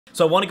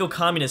So I want to go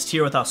communist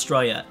here with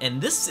Australia, and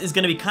this is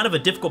going to be kind of a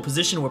difficult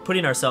position we're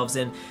putting ourselves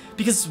in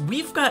because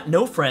we've got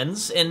no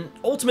friends, and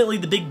ultimately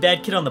the big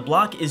bad kid on the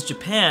block is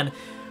Japan.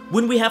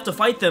 When we have to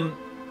fight them,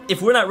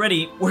 if we're not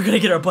ready, we're going to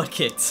get our butt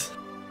kicked.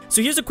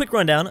 So here's a quick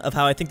rundown of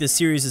how I think this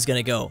series is going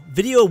to go.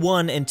 Video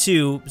 1 and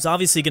 2 is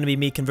obviously going to be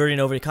me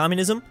converting over to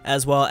communism,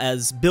 as well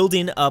as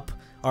building up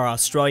our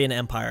Australian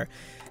empire.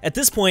 At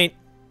this point,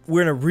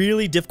 we're in a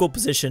really difficult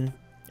position,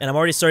 and I'm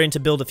already starting to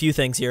build a few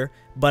things here,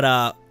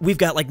 but we've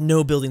got like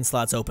no building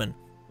slots open.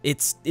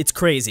 It's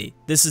crazy.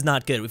 This is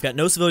not good. We've got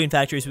no civilian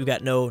factories, we've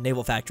got no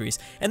naval factories.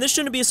 And this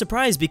shouldn't be a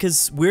surprise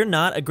because we're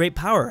not a great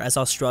power as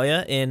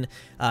Australia in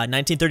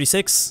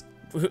 1936.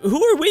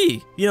 Who are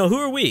we? You know, who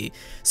are we?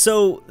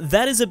 So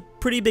that is a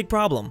pretty big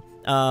problem.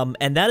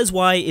 And that is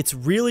why it's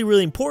really,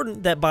 really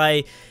important that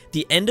by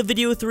the end of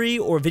video 3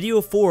 or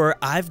video 4,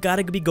 I've got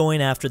to be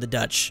going after the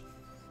Dutch.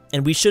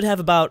 And we should have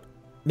about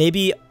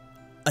maybe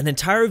an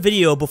entire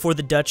video before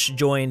the Dutch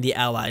join the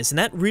Allies, and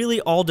that really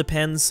all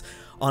depends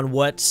on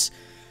what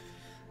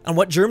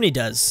Germany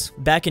does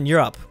back in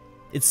Europe.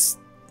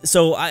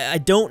 So I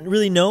don't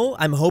really know.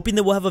 I'm hoping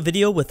that we'll have a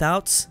video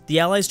without the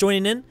Allies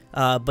joining in,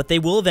 but they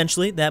will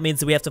eventually. That means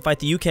that we have to fight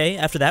the UK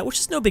after that, which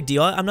is no big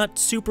deal. I'm not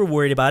super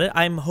worried about it.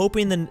 I'm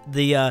hoping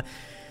the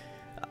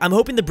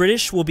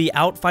British will be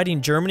out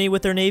fighting Germany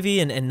with their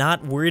navy and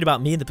not worried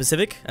about me in the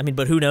Pacific. I mean,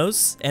 but who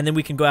knows? And then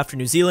we can go after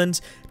New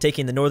Zealand,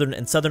 taking the northern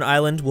and southern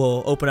island.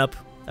 We'll open up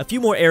a few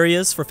more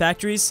areas for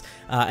factories.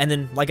 And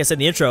then, like I said in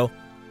the intro,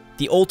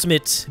 the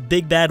ultimate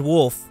big bad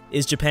wolf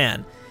is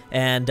Japan.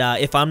 And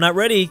if I'm not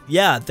ready,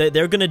 yeah,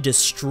 they're going to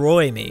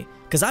destroy me.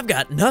 Because I've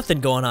got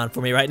nothing going on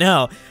for me right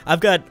now. I've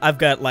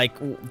got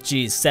like,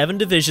 geez, 7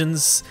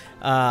 divisions,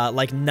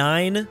 like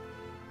 9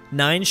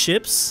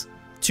 ships,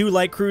 2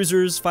 light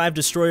cruisers, 5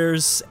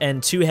 destroyers,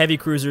 and 2 heavy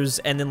cruisers,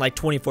 and then like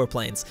 24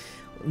 planes.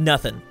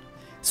 Nothing.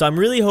 So I'm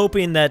really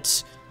hoping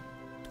that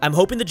I'm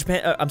hoping that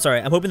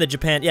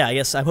Japan, yeah, I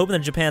guess I'm hoping that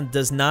Japan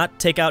does not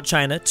take out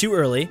China too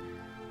early,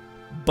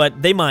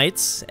 but they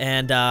might,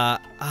 and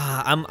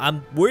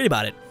I'm worried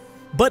about it.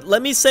 But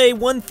let me say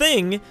one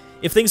thing: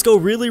 if things go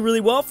really, really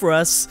well for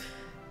us,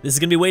 this is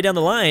gonna be way down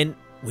the line.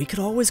 We could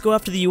always go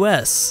after the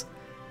U.S.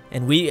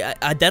 And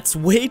that's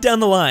way down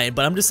the line,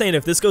 but I'm just saying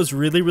if this goes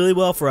really, really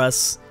well for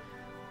us,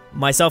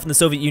 myself and the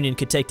Soviet Union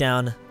could take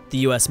down the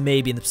US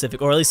maybe in the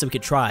Pacific, or at least we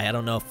could try. I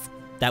don't know if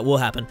that will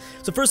happen.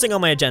 So first thing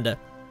on my agenda,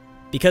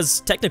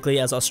 because technically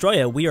as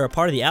Australia, we are a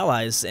part of the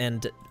Allies,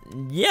 and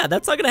yeah,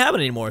 that's not going to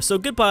happen anymore. So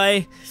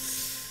goodbye.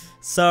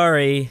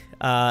 Sorry,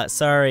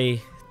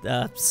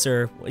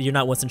 sir, you're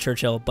not Winston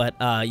Churchill, but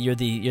you're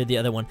the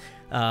other one.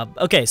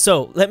 Okay,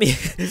 so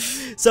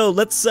let's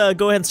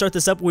go ahead and start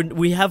this up.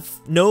 We have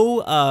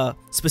no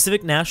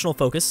specific national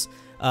focus.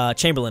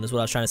 Chamberlain is what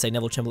I was trying to say.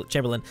 Neville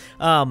Chamberlain.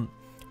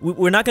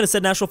 We're not going to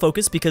set national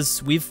focus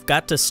because we've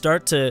got to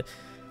start to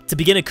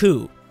begin a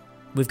coup.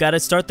 We've got to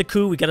start the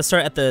coup. We got to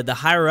start at the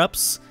higher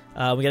ups. We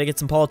got to get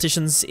some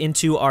politicians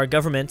into our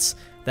government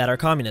that are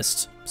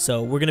communist.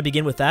 So we're going to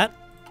begin with that.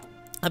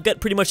 I've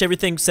got pretty much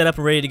everything set up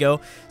and ready to go,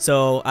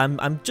 so I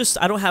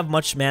don't have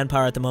much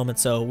manpower at the moment,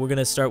 so we're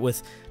gonna start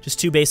with just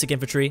 2 basic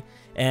infantry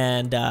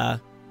and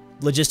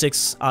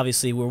logistics.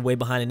 Obviously, we're way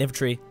behind in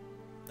infantry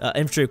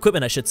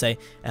equipment, I should say.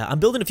 I'm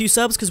building a few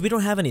subs because we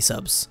don't have any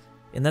subs,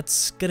 and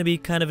that's gonna be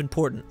kind of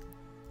important.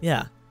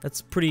 Yeah,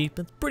 that's pretty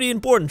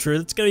important, True.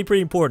 That's gonna be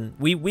pretty important.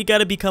 We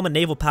gotta become a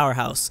naval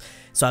powerhouse.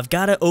 So I've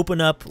got to open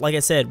up, like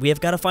I said, we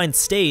have got to find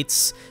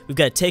states. We've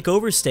got to take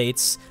over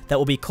states that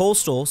will be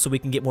coastal, so we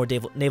can get more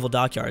naval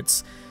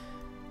dockyards.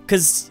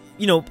 Because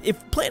you know,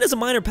 if playing as a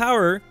minor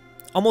power,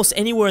 almost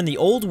anywhere in the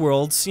old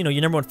worlds, you know,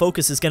 your #1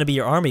 focus is gonna be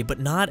your army, but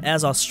not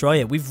as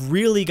Australia. We've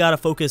really got to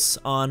focus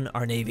on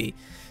our navy.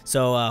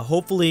 So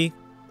hopefully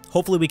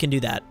we can do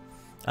that.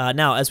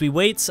 Now, as we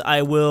wait,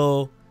 I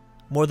will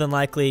more than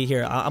likely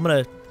here. I'm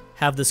gonna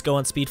have this go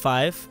on speed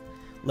 5.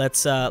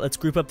 Let's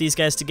group up these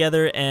guys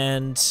together,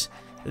 and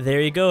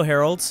there you go,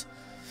 Harold.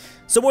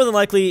 So more than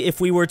likely,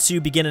 if we were to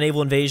begin a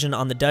naval invasion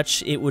on the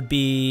Dutch, it would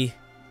be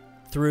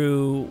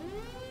through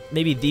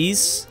maybe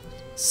these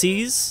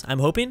seas, I'm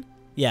hoping.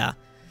 Yeah.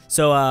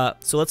 So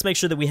let's make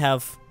sure that we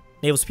have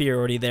naval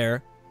superiority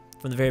there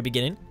from the very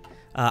beginning.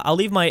 I'll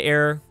leave my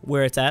air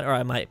where it's at,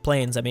 or my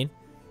planes, I mean.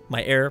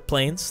 My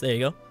airplanes, there you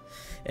go.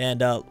 And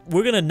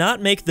we're going to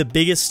not make the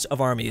biggest of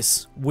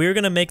armies. We're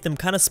going to make them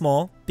kind of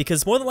small,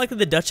 because more than likely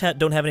the Dutch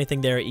don't have anything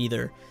there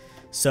either.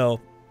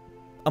 So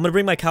I'm going to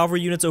bring my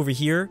cavalry units over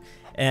here,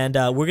 and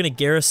we're going to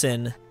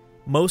garrison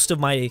most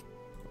of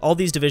all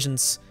these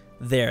divisions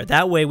there.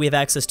 That way we have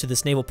access to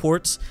this naval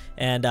port,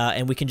 and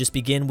we can just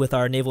begin with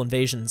our naval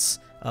invasions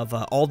of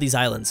all these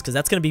islands, because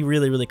that's going to be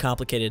really, really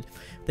complicated.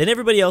 Then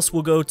everybody else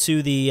will go to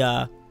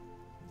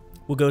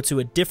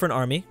a different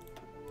army.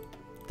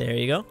 There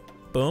you go.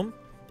 Boom.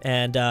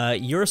 And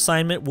your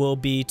assignment will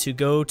be to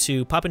go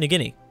to Papua New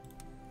Guinea.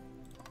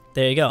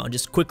 There you go, and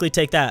just quickly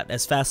take that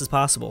as fast as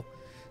possible.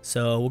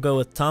 So we'll go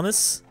with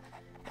Thomas,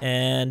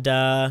 and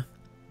you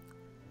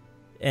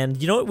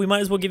know what? We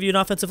might as well give you an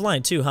offensive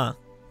line too, huh?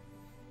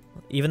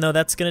 Even though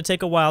that's going to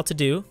take a while to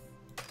do.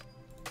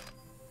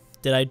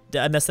 Did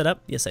I mess that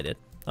up? Yes, I did.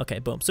 Okay,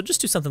 boom. So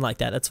just do something like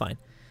that. That's fine.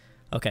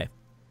 Okay.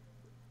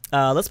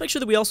 Let's make sure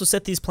that we also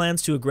set these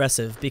plans to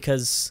aggressive,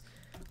 because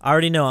I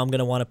already know I'm going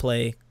to want to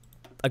play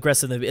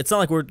aggressive. It's not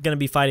like we're going to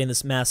be fighting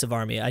this massive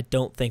army. I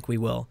don't think we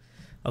will.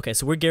 Okay,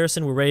 so we're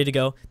garrisoned. We're ready to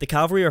go. The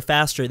cavalry are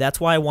faster. That's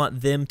why I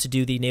want them to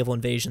do the naval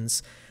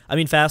invasions. I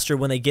mean faster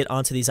when they get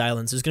onto these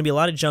islands. There's going to be a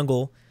lot of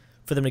jungle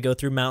for them to go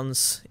through,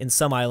 mountains in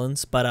some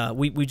islands, but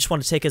we just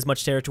want to take as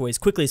much territory as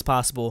quickly as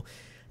possible,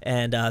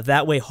 and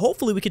that way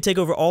hopefully we could take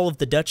over all of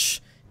the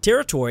Dutch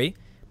territory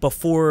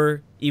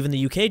before even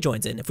the UK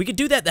joins in. If we could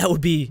do that,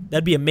 that'd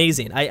be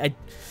amazing. I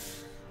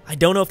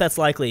don't know if that's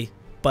likely,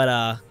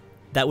 but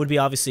that would be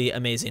obviously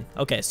amazing.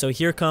 Okay, so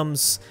here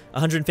comes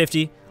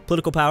 150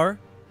 political power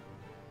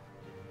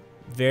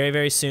very,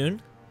 very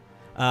soon.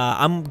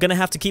 I'm going to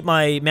have to keep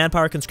my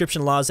manpower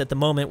conscription laws at the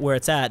moment where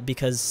it's at,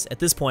 because at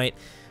this point,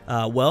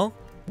 well,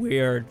 we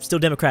are still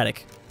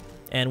democratic.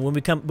 And when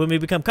we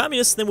become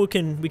communists, then we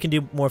can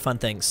do more fun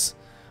things.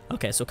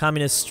 Okay, so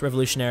communist,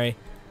 revolutionary.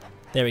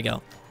 There we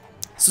go.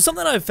 So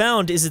something that I've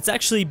found is it's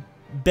actually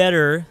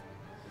better.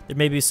 There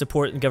may be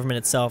support in government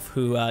itself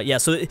who, yeah,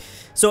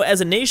 so as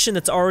a nation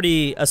that's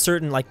already a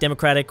certain, like,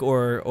 democratic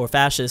or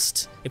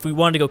fascist, if we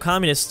wanted to go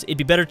communist, it'd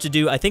be better to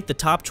do, I think, the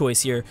top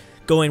choice here,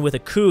 going with a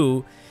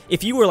coup.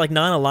 If you were, like,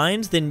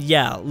 non-aligned, then,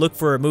 yeah, look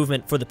for a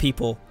movement for the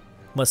people.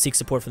 Must seek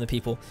support from the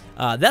people.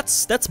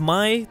 That's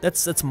my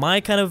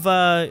kind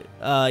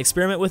of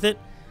experiment with it.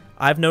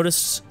 I've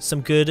noticed some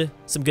good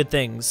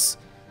things.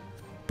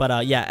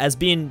 But yeah, as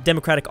being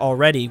democratic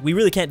already, we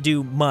really can't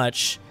do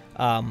much.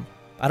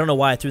 I don't know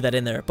why I threw that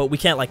in there, but we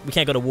can't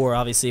go to war.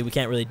 Obviously, we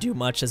can't really do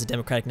much as a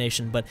democratic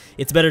nation. But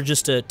it's better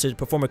just to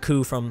perform a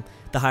coup from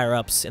the higher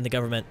ups in the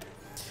government.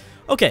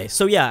 Okay,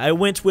 so yeah, I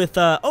went with.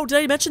 Oh, did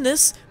I mention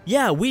this?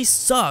 Yeah, we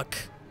suck.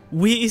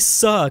 We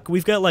suck.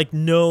 We've got like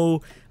no.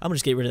 I'm gonna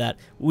just get rid of that.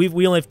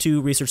 We only have 2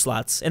 research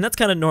slots, and that's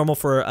kind of normal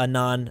for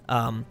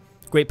a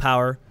great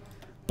power.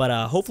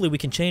 But hopefully we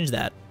can change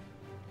that.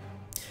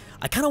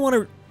 I kind of want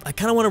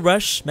to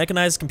rush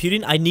mechanized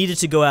computing. I needed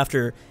to go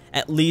after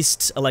at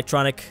least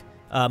electronic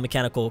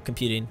mechanical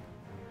computing.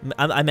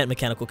 I meant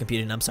mechanical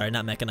computing. I'm sorry,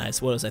 not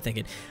mechanized. What was I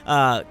thinking?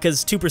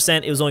 Because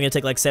 2%, it was only going to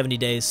take like 70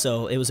 days,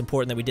 so it was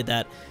important that we did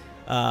that.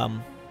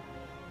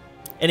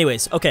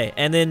 Anyways, okay.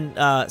 And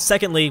then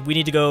secondly, we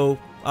need to go,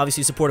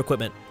 obviously, support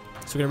equipment.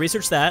 So we're going to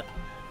research that.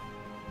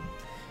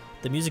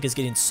 The music is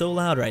getting so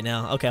loud right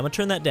now. Okay, I'm going to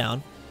turn that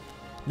down.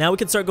 Now we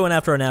can start going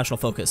after our national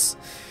focus.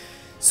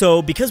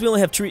 So because we only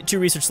have 2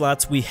 research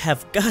slots, we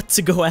have got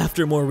to go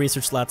after more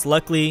research slots.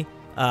 Luckily,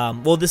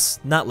 well,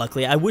 not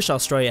luckily. I wish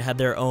Australia had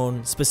their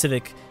own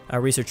specific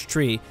research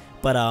tree,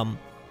 but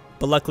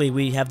luckily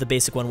we have the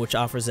basic one, which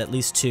offers at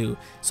least 2.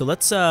 So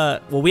let's,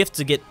 well, we have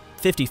to get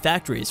 50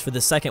 factories for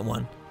the second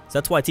one. So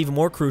that's why it's even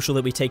more crucial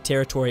that we take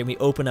territory and we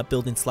open up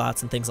building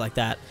slots and things like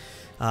that.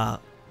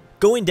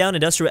 Going down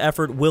industrial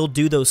effort will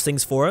do those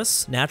things for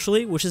us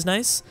naturally, which is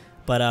nice.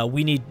 But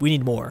we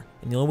need more,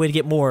 and the only way to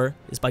get more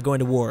is by going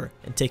to war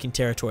and taking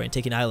territory and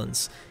taking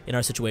islands in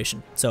our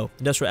situation. So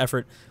industrial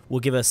effort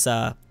will give us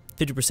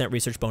 50%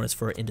 research bonus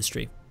for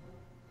industry.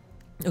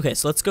 Okay,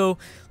 so let's go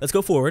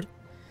forward.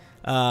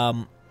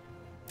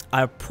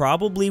 I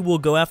probably will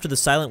go after the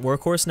silent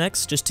workhorse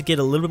next, just to get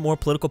a little bit more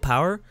political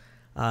power.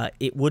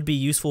 It would be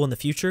useful in the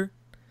future.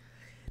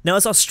 Now,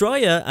 as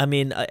Australia, I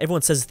mean,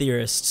 everyone says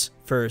theorists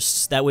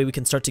first. That way we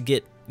can start to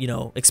get,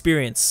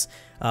 experience.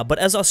 But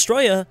as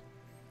Australia,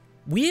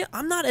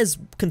 I'm not as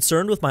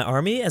concerned with my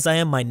army as I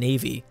am my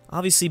navy.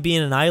 Obviously,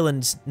 being an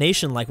island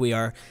nation like we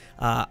are,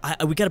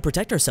 we got to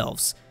protect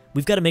ourselves.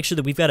 We've got to make sure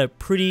that we've got a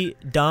pretty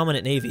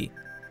dominant navy.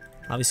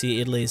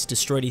 Obviously, Italy's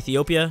destroyed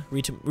Ethiopia.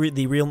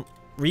 The real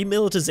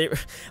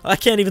remilitarization. I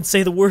can't even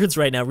say the words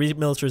right now.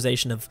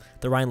 Remilitarization of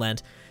the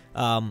Rhineland.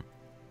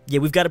 Yeah,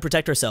 we've got to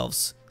protect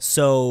ourselves.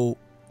 So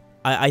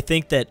I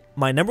think that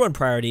my #1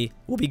 priority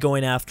will be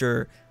going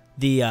after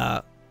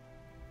the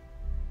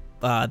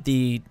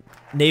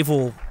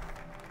naval.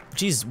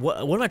 Jeez,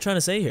 what am I trying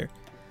to say here?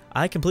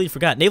 I completely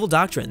forgot. Naval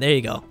doctrine. There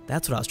you go.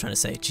 That's what I was trying to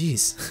say.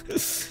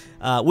 Jeez.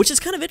 Which is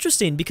kind of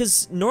interesting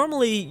because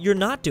normally you're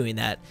not doing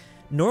that.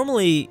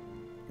 Normally,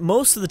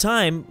 most of the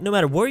time, no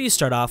matter where you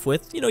start off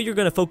with, you're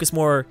going to focus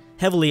more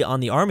heavily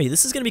on the army.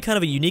 This is going to be kind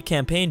of a unique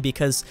campaign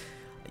because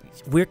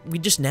we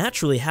just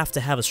naturally have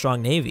to have a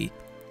strong navy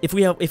if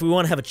we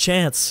want to have a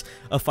chance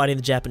of fighting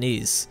the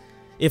Japanese.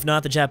 If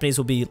not, the Japanese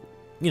will be,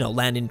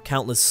 landing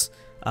countless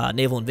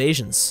naval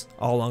invasions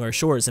all along our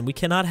shores, and we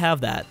cannot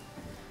have that.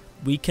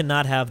 We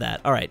cannot have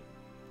that. All right.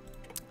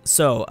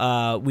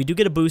 So we do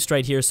get a boost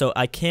right here, so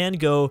I can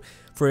go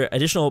for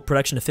additional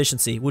production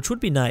efficiency, which would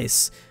be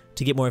nice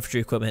to get more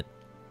infantry equipment.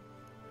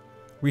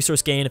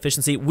 Resource gain,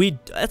 efficiency.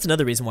 That's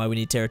another reason why we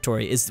need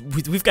territory, is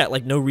we've got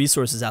like no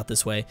resources out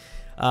this way.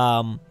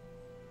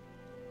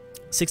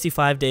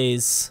 65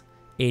 days,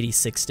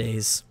 86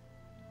 days.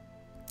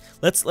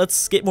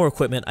 Let's get more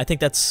equipment. I think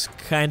that's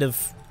kind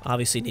of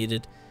obviously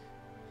needed.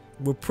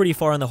 We're pretty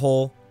far in the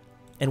hole,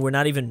 and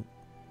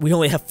we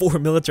only have 4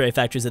 military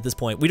factories at this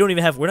point. We're not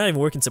even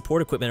working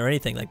support equipment or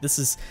anything. Like, this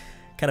is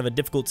kind of a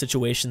difficult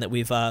situation that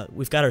we've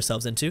got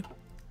ourselves into.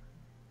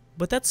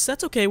 But that's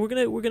okay. We're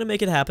gonna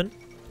make it happen.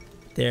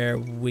 There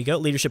we go.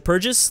 Leadership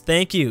purges.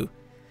 Thank you.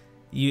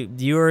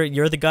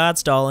 You're the god,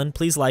 Stalin.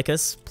 Please like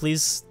us.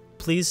 Please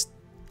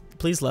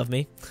love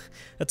me.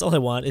 That's all I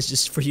want, is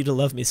just for you to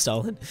love me,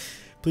 Stalin.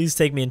 Please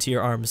take me into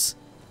your arms.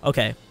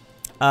 Okay.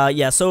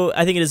 Yeah, so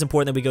I think it is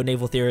important that we go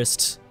naval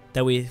theorist,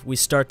 that we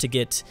start to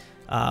get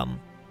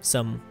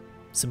some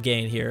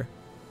gain here.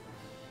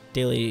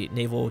 Daily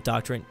naval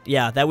doctrine.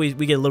 Yeah, that we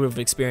get a little bit of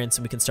experience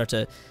and we can start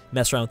to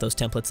mess around with those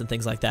templates and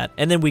things like that.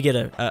 And then we get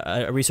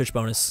a research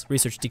bonus,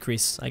 research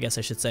decrease, I guess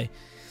I should say.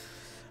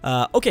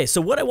 Okay, so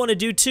what I want to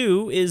do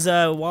too is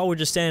while we're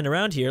just standing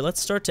around here,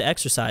 let's start to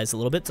exercise a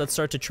little bit. Let's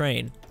start to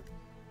train.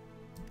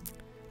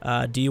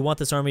 Do you want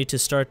this army to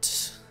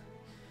start?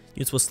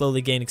 Units will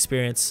slowly gain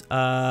experience.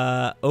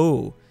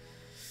 Oh.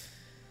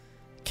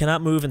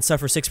 Cannot move and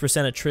suffer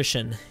 6%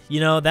 attrition. You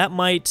know, that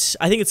might...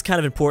 I think it's kind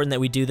of important that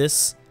we do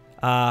this.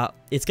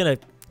 It's going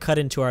to cut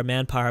into our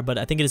manpower, but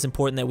I think it is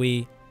important that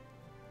we...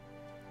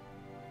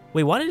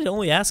 Wait, why did it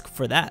only ask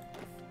for that?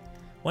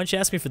 Why didn't you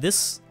ask me for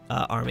this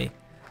army?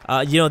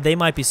 You know, they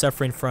might be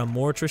suffering from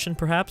more attrition,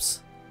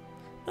 perhaps?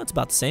 No, it's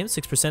about the same.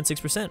 6%,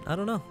 6%. I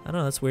don't know.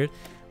 That's weird.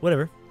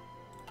 Whatever.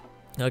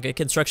 Okay,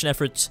 construction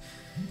efforts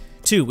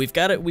 2. We've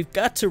got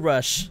to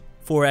rush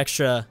for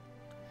extra...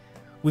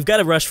 We've got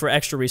to rush for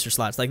extra research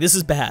slots. Like, this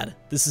is bad.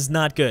 This is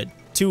not good.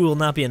 2 will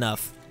not be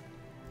enough.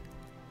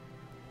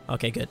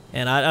 Okay, good.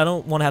 And I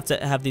don't want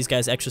to have these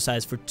guys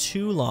exercise for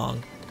too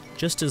long.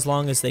 Just as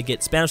long as they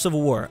get Spanish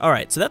Civil War.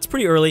 Alright, so that's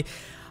pretty early.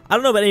 I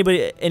don't know about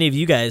any of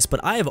you guys, but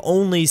I have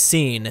only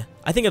seen...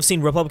 I think I've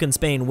seen Republican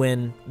Spain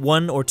win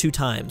 1 or 2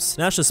 times.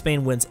 Nationalist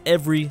Spain wins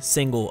every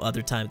single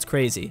other time. It's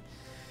crazy.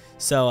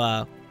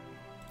 So,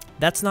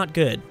 that's not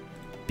good.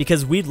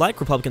 Because we'd like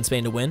Republican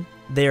Spain to win.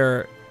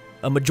 They're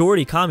a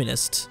majority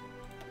communist.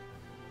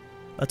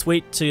 Let's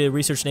wait to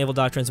research naval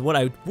doctrines. What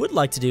I would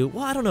like to do...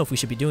 Well, I don't know if we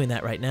should be doing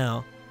that right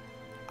now.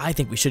 I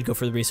think we should go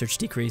for the research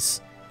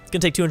decrease. It's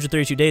going to take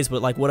 232 days,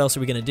 but, like, what else are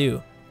we going to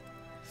do?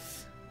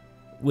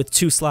 With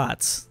 2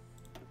 slots.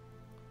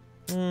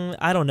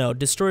 I don't know.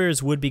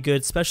 Destroyers would be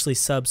good, especially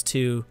subs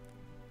to...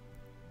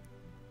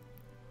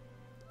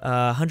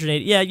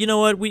 180... Yeah, you know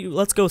what?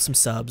 Let's go with some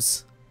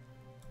subs.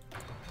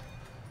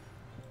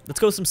 Let's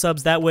go with some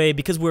subs. That way,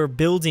 because we're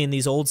building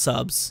these old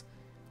subs,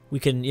 we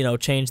can, you know,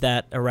 change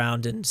that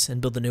around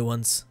and build the new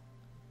ones.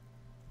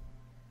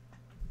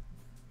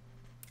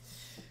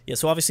 Yeah,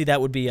 so obviously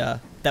that would be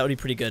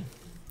pretty good.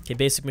 Okay,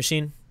 basic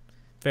machine.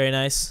 Very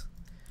nice.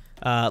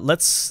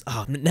 Let's...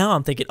 Oh, now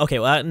I'm thinking... Okay,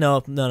 well,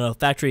 no.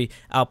 Factory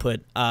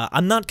output.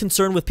 I'm not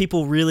concerned with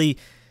people really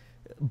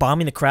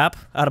bombing the crap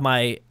out of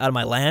my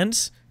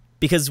land,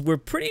 because we're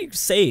pretty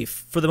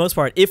safe for the most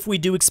part. If we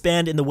do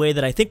expand in the way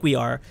that I think we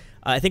are,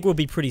 I think we'll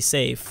be pretty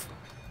safe.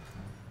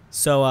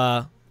 So,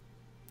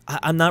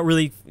 I'm not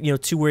really, you know,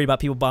 too worried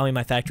about people bombing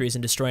my factories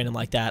and destroying them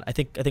like that. I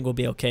think we'll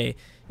be okay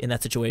in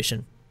that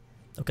situation.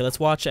 Okay, let's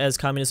watch as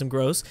communism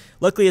grows.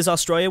 Luckily, as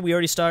Australia, we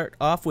already start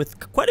off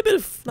with quite a bit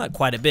of, not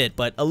quite a bit,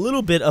 but a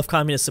little bit of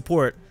communist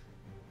support.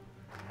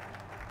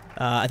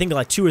 I think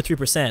like 2 or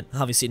 3%.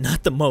 Obviously,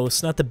 not the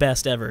most, not the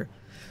best ever.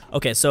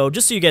 Okay, so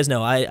just so you guys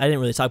know, I didn't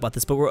really talk about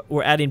this, but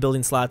we're adding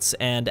building slots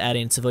and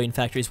adding civilian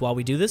factories while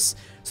we do this,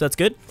 so that's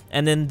good.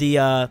 And then the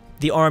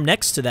arm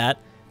next to that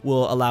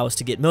will allow us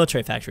to get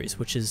military factories,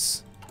 which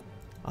is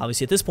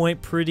obviously at this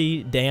point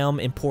pretty damn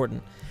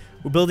important.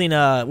 We're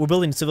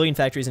building civilian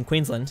factories in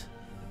Queensland.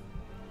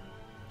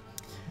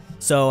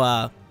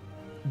 So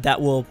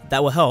that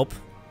will help.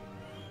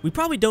 We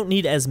probably don't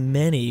need as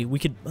many. We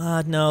could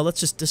no.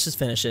 Let's just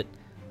finish it.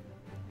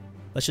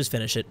 Let's just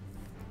finish it.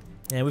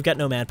 And we've got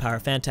no manpower.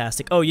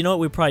 Fantastic. Oh, you know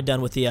what? We're probably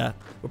done with the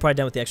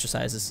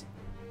exercises.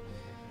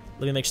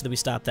 Let me make sure that we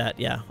stop that.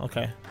 Yeah.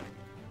 Okay.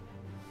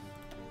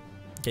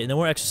 Okay. No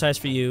more exercise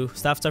for you.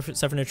 Stop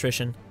suffering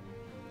attrition.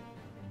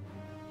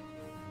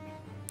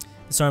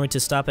 This army to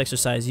stop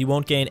exercise. You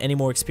won't gain any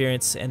more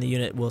experience, and the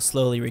unit will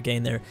slowly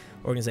regain their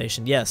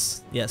organization.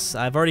 Yes, yes.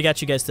 I've already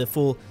got you guys to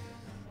full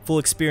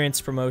experience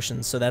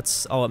promotions, so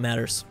that's all that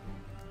matters.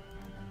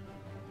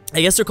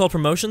 I guess they're called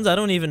promotions. I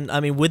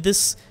mean, would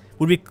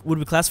we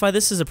classify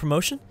this as a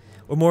promotion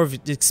or more of an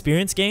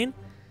experience gain?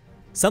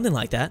 Something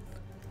like that.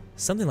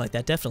 Something like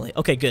that, definitely.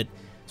 Okay, good.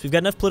 So we've got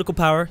enough political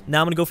power. Now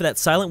I'm going to go for that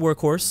silent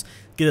workhorse,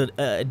 get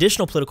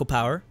additional political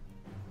power,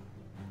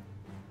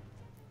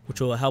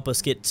 which will help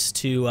us get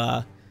to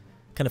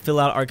kind of fill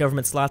out our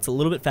government slots a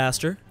little bit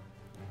faster.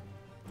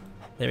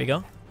 There we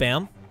go.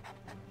 Bam.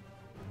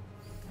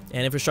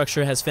 And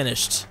infrastructure has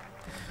finished.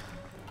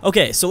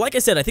 Okay, so like I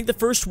said, I think the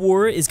first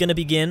war is going to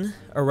begin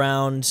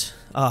around...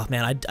 Oh,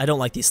 man, I don't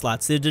like these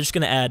slots. They're just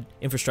going to add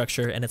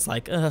infrastructure, and it's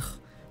like, ugh,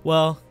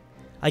 well,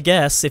 I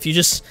guess if it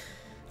just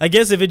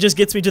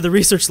gets me to the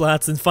research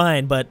slots, then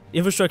fine. But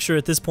infrastructure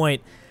at this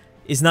point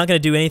is not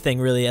going to do anything,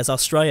 really, as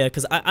Australia,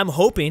 because I'm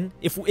hoping,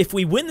 if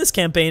we win this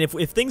campaign,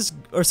 if things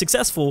are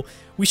successful,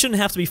 we shouldn't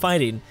have to be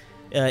fighting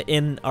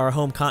in our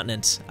home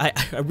continent. I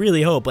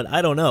really hope, but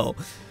I don't know.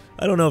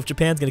 I don't know if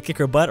Japan's going to kick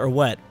our butt or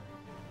what.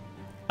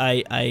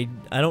 I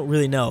don't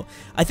really know.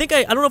 I think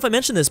I don't know if I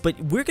mentioned this, but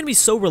we're gonna be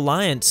so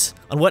reliant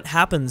on what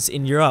happens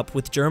in Europe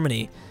with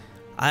Germany.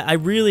 I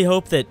really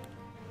hope that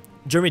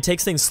Germany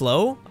takes things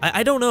slow.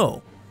 I don't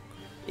know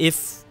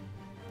if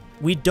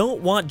we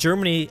don't want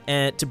Germany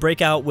to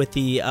break out with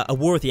the a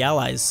war with the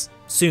Allies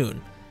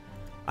soon.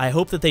 I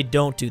hope that they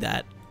don't do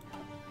that.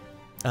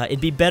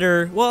 It'd be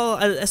better. Well,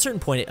 at a certain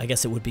point, I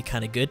guess it would be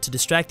kind of good to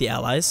distract the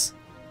Allies.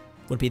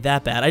 Wouldn't be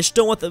that bad. I just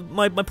don't want the.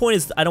 My point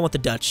is, I don't want the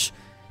Dutch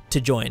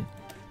to join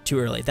too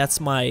early. That's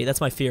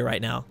my fear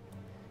right now,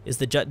 is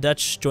the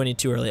Dutch joining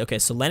too early. Okay,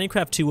 so landing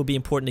craft 2 will be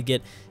important to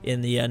get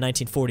in the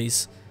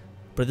 1940s,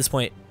 but at this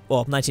point, well,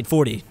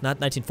 1940, not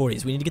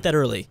 1940s. We need to get that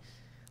early.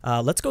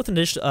 Let's go with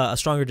a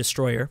stronger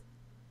destroyer.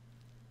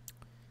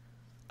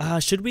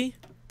 Should we?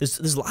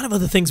 There's a lot of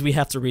other things we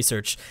have to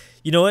research.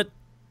 You know what?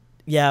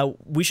 Yeah,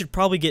 we should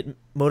probably get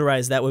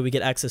motorized. That way we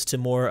get access to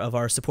more of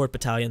our support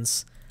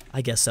battalions.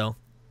 I guess so.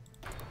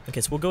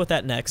 Okay, so we'll go with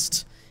that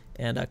next.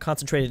 And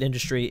concentrated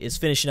industry is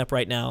finishing up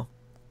right now.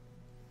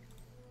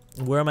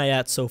 Where am I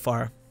at so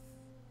far?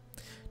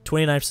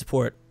 29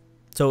 support.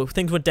 So if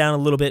things went down a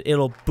little bit,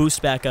 it'll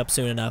boost back up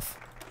soon enough.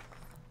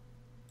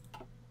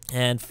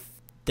 And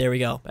there we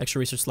go. Extra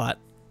research slot.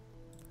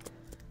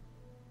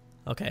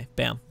 Okay,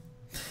 bam.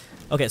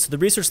 Okay, so the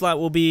research slot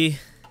will be,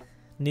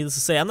 needless to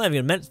say, I'm not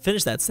even going to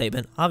finish that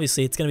statement.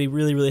 Obviously, it's going to be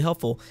really, really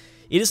helpful.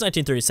 It is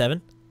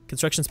 1937.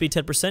 Construction speed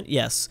 10%?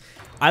 Yes.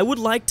 I would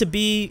like to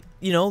be,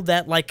 you know,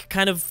 that like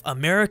kind of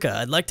America.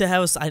 I'd like to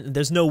have,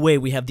 there's no way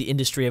we have the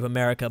industry of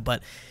America,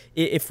 but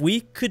if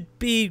we could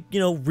be, you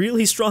know,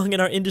 really strong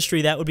in our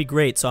industry, that would be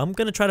great. So I'm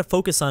going to try to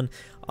focus on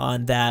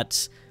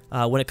that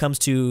when it comes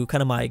to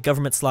kind of my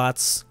government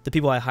slots, the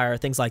people I hire,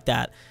 things like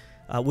that,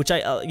 which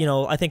you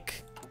know, I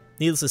think,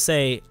 needless to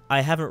say, I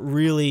haven't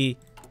really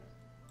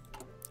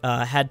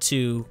I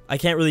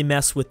can't really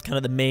mess with kind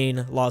of the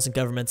main laws and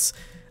governments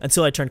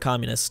until I turn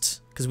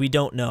communist, because we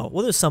don't know.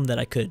 Well, there's some that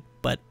I could,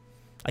 but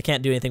I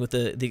can't do anything with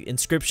the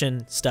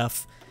inscription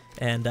stuff,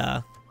 and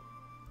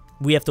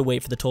we have to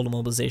wait for the total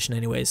mobilization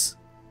anyways,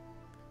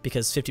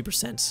 because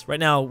 50%. Right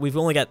now, we've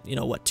only got, you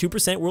know, what,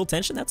 2% world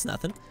tension? That's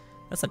nothing.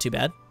 That's not too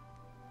bad.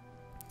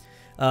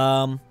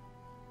 You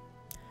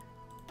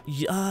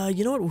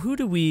know what? Who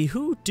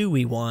do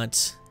we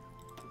want?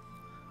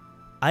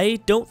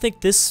 I don't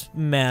think this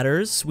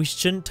matters. We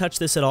shouldn't touch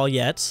this at all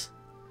yet.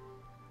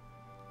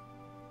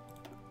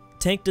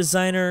 Tank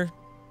designer,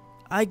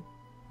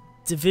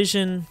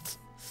 division.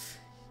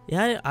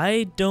 Yeah,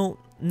 I don't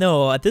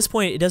know. At this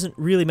point, it doesn't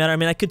really matter. I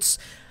mean,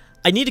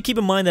 I need to keep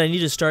in mind that I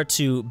need to start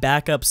to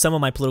back up some of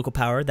my political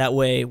power. That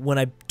way, when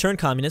I turn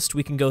communist,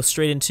 we can go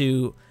straight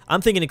into, I'm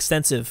thinking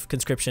extensive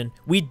conscription.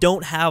 We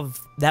don't have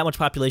that much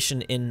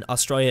population in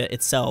Australia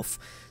itself,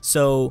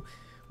 so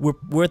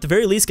we're at the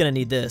very least going to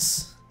need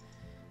this.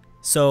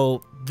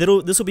 So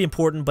this will be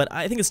important, but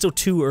I think it's still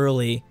too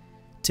early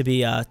to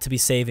be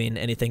saving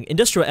anything.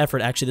 Industrial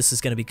effort, actually, this is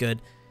going to be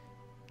good.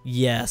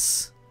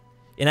 Yes.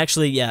 And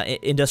actually, yeah,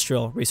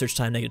 industrial research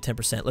time,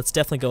 -10%. Let's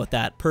definitely go with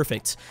that.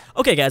 Perfect.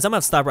 Okay, guys, I'm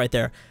going to stop right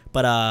there.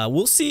 But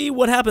we'll see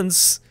what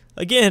happens.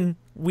 Again,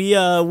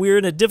 we're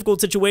in a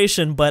difficult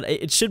situation, but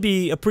it should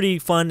be a pretty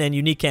fun and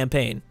unique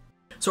campaign.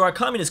 So our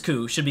communist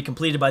coup should be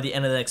completed by the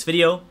end of the next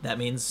video. That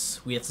means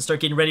we have to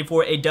start getting ready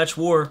for a Dutch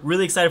war.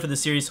 Really excited for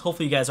this series.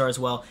 Hopefully you guys are as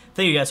well.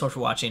 Thank you guys so much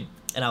for watching,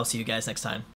 and I will see you guys next time.